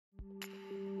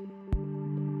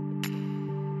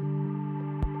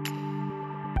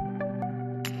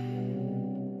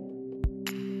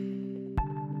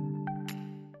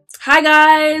Hi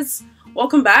guys!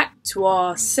 Welcome back to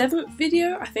our 7th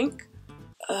video, I think.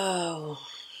 Oh,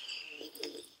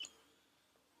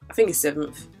 I think it's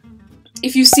 7th.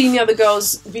 If you've seen the other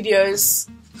girls' videos,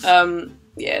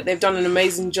 yeah, they've done an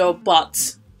amazing job,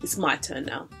 but it's my turn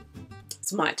now.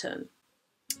 It's my turn.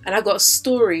 And I've got a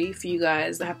story for you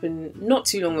guys that happened not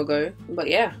too long ago, but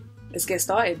yeah, let's get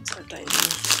started.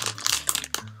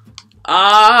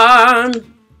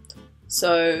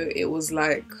 So it was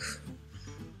like,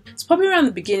 it's probably around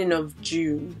the beginning of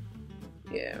June.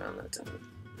 Yeah, around that time.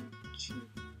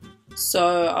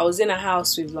 So I was in a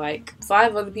house with like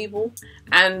 5 other people,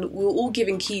 and we were all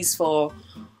given keys for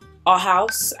our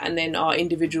house and then our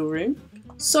individual room.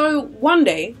 So one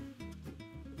day,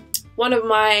 one of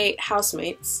my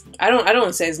housemates, I don't want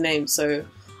to say his name, so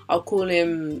I'll call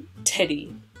him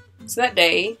Teddy. So that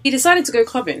day, he decided to go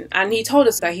clubbing, and he told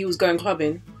us that he was going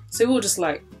clubbing. So we were just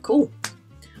like, cool.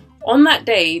 On that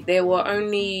day, there were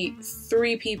only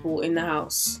 3 people in the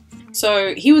house.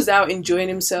 So he was out enjoying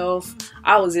himself.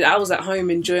 I was at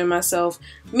home enjoying myself.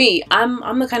 Me,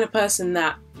 I'm the kind of person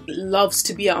that loves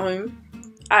to be at home.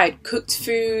 I had cooked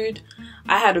food.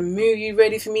 I had a movie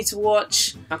ready for me to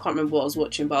watch. I can't remember what I was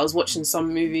watching, but I was watching some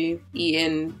movie,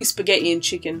 eating spaghetti and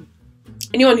chicken.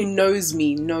 Anyone who knows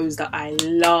me knows that I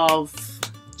love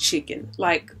chicken.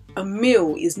 Like, a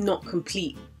meal is not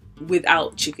complete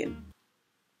without chicken.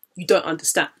 You don't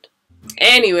understand.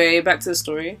 Anyway, back to the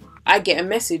story. I get a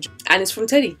message and it's from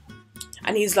Teddy.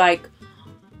 And he's like,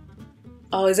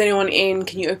 oh, is anyone in?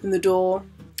 Can you open the door?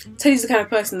 Teddy's the kind of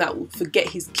person that will forget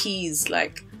his keys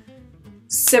like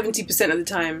 70% of the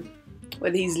time.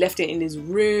 Whether he's left it in his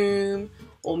room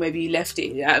or maybe he left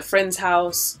it at a friend's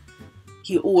house,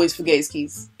 he always forgets his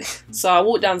keys. So I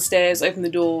walk downstairs, open the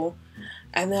door,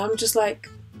 and then I'm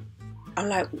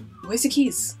like, where's the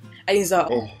keys? And he's like,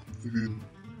 oh,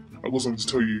 I got something to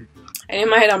tell you. And in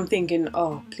my head I'm thinking,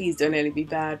 oh, please don't let it be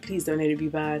bad, please don't let it be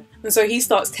bad. And so he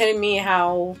starts telling me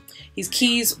how his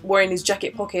keys were in his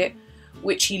jacket pocket,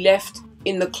 which he left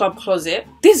in the club closet.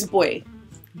 This boy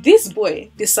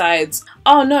decides,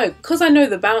 oh no, because I know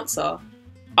the bouncer,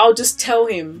 I'll just tell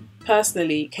him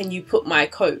personally, can you put my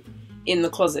coat in the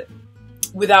closet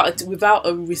without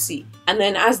a receipt. And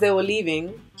then as they were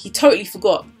leaving, he totally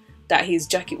forgot that his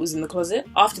jacket was in the closet.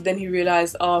 After then he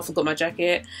realised, oh, I forgot my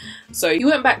jacket. So he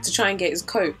went back to try and get his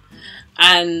coat,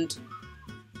 and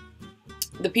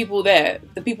the people there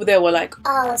were like,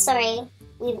 oh, sorry,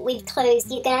 we've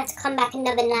closed. You're gonna have to come back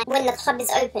another night when the club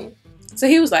is open. So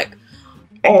he was like,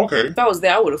 oh, okay. If I was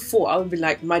there, I would have thought, I would be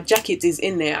like, my jacket is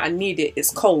in there, I need it,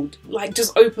 it's cold. Like,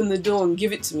 just open the door and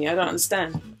give it to me, I don't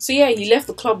understand. So yeah, he left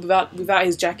the club without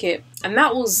his jacket. And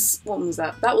that was, what was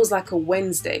that? That was like a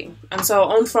Wednesday. And so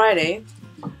on Friday,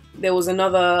 there was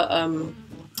another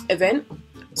event.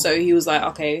 So he was like,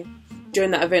 okay, during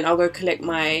that event, I'll go collect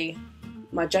my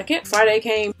jacket. Friday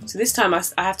came, so this time I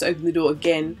have to open the door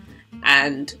again,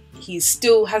 and he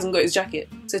still hasn't got his jacket.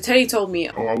 So Teddy told me,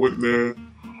 oh, I went there,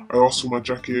 I asked for my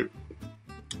jacket,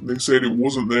 they said it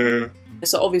wasn't there.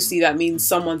 So obviously that means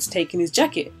someone's taken his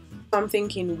jacket. I'm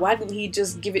thinking, why didn't he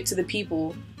just give it to the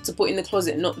people to put in the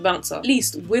closet, not the bouncer? At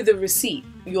least with a receipt,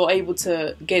 you're able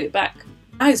to get it back.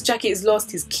 Now his jacket is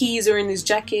lost, his keys are in his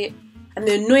jacket. And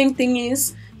the annoying thing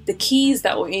is, the keys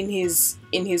that were in his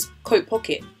coat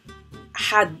pocket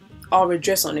had our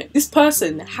address on it. This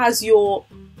person has your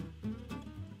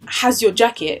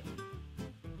jacket,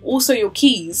 also your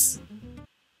keys,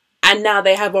 and now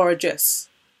they have our address.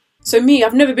 So me,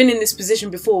 I've never been in this position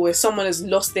before where someone has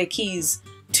lost their keys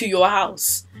to your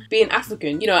house. Being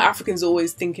African, you know, Africans are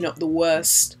always thinking up the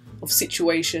worst of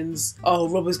situations. Oh,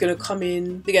 robbers gonna come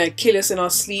in, they're gonna kill us in our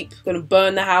sleep, gonna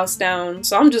burn the house down.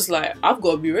 So I'm just like, I've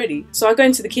got to be ready. So I go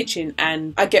into the kitchen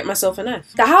and I get myself a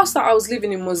knife. The house that I was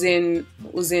living in was in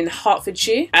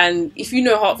Hertfordshire, and if you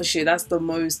know Hertfordshire, that's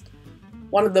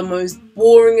one of the most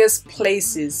boringest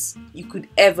places you could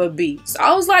ever be. So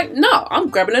I was like, no, I'm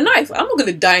grabbing a knife. I'm not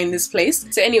gonna die in this place.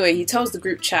 So anyway, he tells the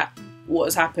group chat what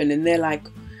has happened, and they're like,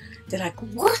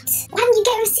 what? Why didn't you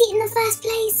get a receipt in the first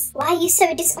place? Why are you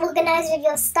so disorganized with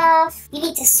your stuff? You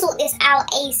need to sort this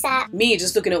out ASAP. Me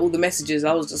just looking at all the messages,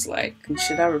 I was just like,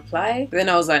 should I reply? But then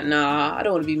I was like, nah, I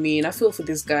don't want to be mean. I feel for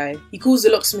this guy. He calls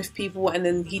the locksmith people, and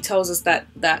then he tells us that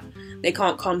they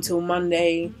can't come till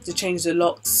Monday to change the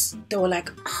locks. They were like,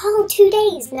 oh, 2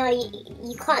 days. No,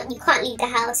 you can't leave the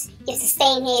house. You have to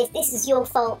stay in here. This is your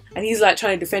fault. And he's like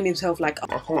trying to defend himself, like,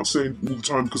 I can't stay all the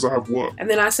time because I have work. And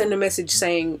then I send a message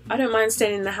saying, I don't mind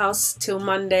staying in the house till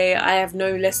Monday. I have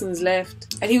no lessons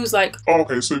left. And he was like, oh,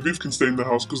 okay, so Viv can stay in the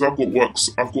house because I've got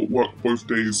work both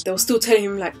days. They were still telling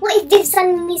him like, what if Viv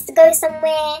suddenly needs to go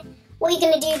somewhere? What are you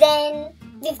gonna do then?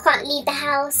 Viv can't leave the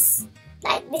house.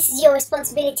 Like, this is your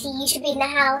responsibility, you should be in the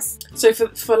house. So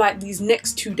for like these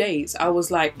next 2 days, I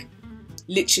was like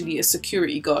literally a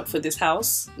security guard for this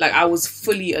house. Like, I was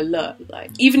fully alert.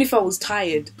 Like, even if I was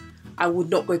tired, I would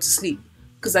not go to sleep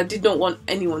because I did not want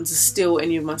anyone to steal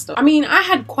any of my stuff. I mean, I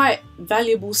had quite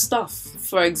valuable stuff.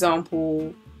 For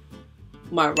example,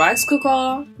 my rice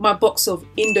cooker, my box of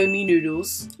Indomie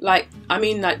noodles. Like, I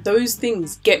mean, like, those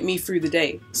things get me through the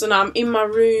day. So now I'm in my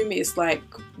room, it's like,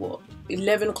 what,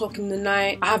 11 o'clock in the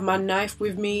night. I have my knife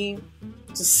with me,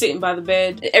 just sitting by the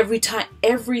bed. Every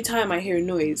time I hear a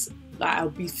noise, like, I'll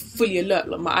be fully alert.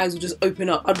 Like, my eyes will just open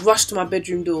up. I'd rush to my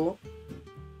bedroom door,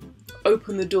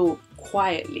 open the door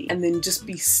quietly, and then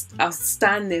I'll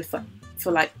stand there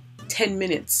for like 10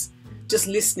 minutes, just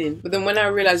listening. But then when I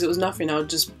realized it was nothing, I would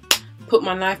just put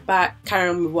my knife back, carry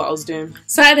on with what I was doing.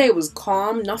 Saturday was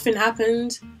calm, nothing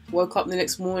happened. Woke up the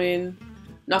next morning,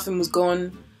 nothing was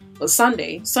gone. But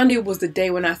Sunday was the day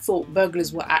when I thought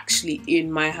burglars were actually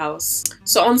in my house.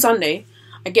 So on Sunday,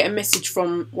 I get a message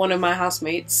from one of my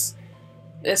housemates.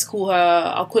 Let's call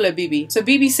her, I'll call her Bibi. So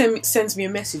Bibi sends me a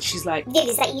message. She's like, Viv,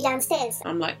 is that you downstairs?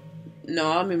 I'm like,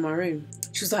 no, I'm in my room.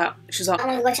 She was like, oh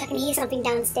my gosh, I can hear something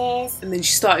downstairs. And then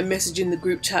she started messaging the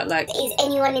group chat like, is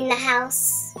anyone in the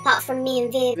house apart from me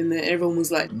and Viv? And then everyone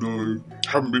was like, no,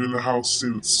 haven't been in the house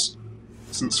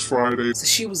since Friday. So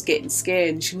she was getting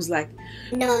scared and she was like,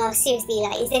 no, seriously,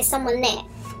 like, is there someone there?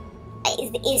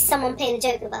 Like, is someone playing a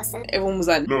joke with us? Huh? Everyone was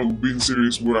like, no, being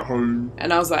serious, we're at home.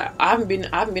 And I was like, I haven't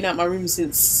been out my room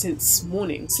since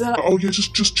morning. So like, oh yeah,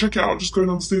 just check it out, just go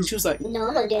downstairs. She was like, no,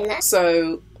 I'm not doing that.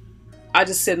 So I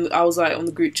just said, I was like on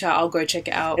the group chat, I'll go check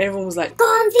it out. And everyone was like, go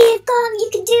on Viv, go on, you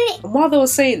can do it. And while they were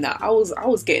saying that, I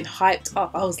was getting hyped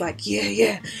up. I was like,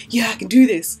 yeah, I can do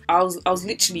this. I was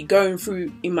literally going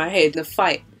through in my head the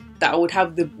fight that I would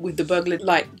have with the burglar.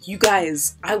 Like, you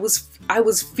guys, I was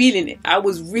feeling it. I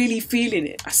was really feeling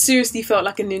it. I seriously felt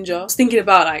like a ninja. I was thinking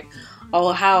about like,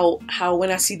 oh, how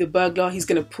when I see the burglar, he's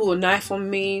gonna pull a knife on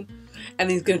me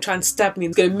and he's gonna try and stab me.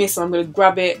 He's gonna miss. I'm gonna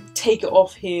grab it, take it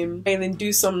off him, and then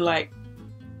do some like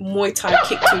Muay Thai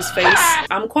kick to his face.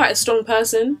 I'm quite a strong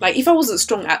person. Like, if I wasn't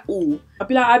strong at all, I'd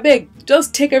be like, I beg,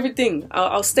 just take everything.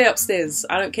 I'll stay upstairs.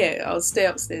 I don't care. I'll stay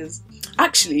upstairs.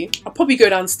 Actually, I'll probably go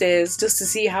downstairs just to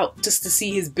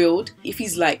see his build. If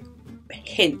he's like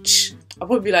hench, I'll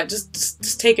probably be like,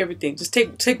 just take everything. Just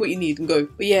take what you need and go.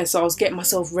 But yeah, so I was getting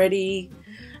myself ready,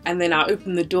 and then I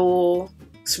opened the door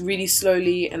really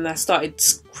slowly, and I started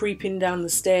creeping down the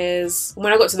stairs.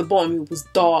 When I got to the bottom, it was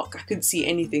dark. I couldn't see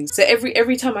anything. So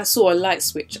every time I saw a light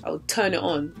switch, I would turn it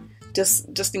on,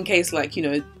 just in case, like, you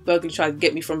know, burglar tried to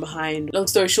get me from behind. Long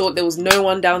story short, there was no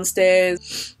one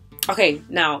downstairs. Okay,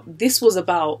 now this was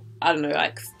about, I don't know,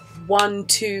 like 1,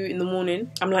 2 in the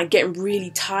morning. I'm like getting really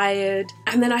tired,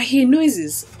 and then I hear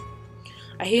noises.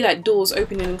 I hear like doors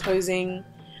opening and closing.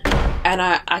 And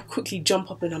I quickly jump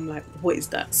up and I'm like, what is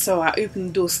that? So I open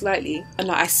the door slightly and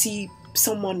like I see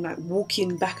someone like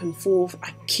walking back and forth.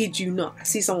 I kid you not. I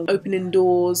see someone opening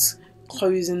doors,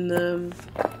 closing them,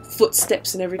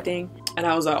 footsteps and everything. And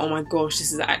I was like, oh my gosh,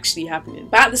 this is actually happening.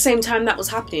 But at the same time that was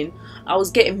happening, I was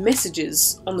getting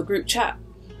messages on the group chat.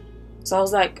 So I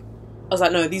was like,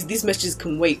 no, these messages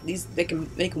can wait. They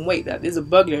can wait. That there's a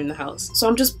burglar in the house. So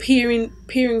I'm just peering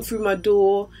through my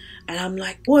door, and I'm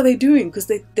like, what are they doing? Because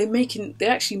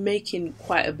they're actually making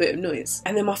quite a bit of noise.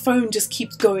 And then my phone just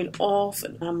keeps going off,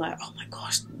 and I'm like, oh my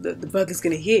gosh, the burglar's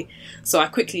gonna hear. So I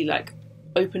quickly like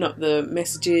open up the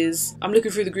messages. I'm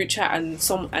looking through the group chat,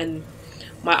 and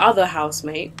my other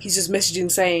housemate, he's just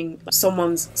messaging saying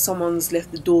someone's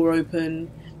left the door open.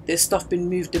 There's stuff been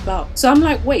moved about. So I'm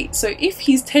like, wait, so if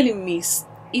he's telling us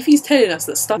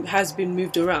that stuff has been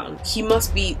moved around, he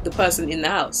must be the person in the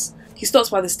house. He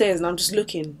stops by the stairs, and I'm just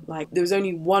looking like there's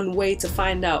only one way to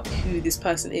find out who this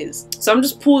person is. So I'm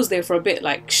just paused there for a bit,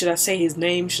 like, should I say his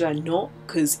name, should I not?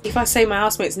 Because if I say my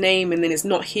housemate's name and then it's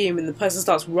not him and the person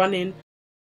starts running,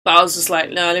 but I was just like,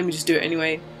 nah, let me just do it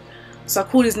anyway. So I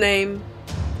called his name,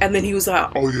 and then he was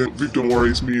like, oh yeah, Vic, don't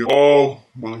worry, it's me. Oh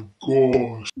my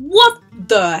gosh. What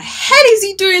the hell is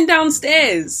he doing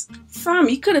downstairs? Fam,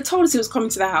 he could have told us he was coming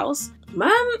to the house.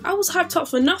 Man, I was hyped up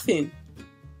for nothing.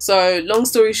 So long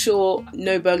story short,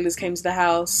 no burglars came to the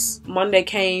house. Monday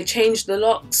came, changed the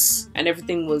locks, and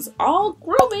everything was all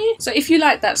groovy. So if you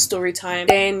like that story time,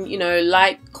 then, you know,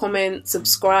 like, comment,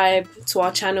 subscribe to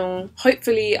our channel.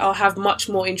 Hopefully I'll have much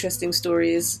more interesting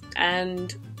stories,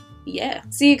 and yeah,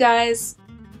 see you guys.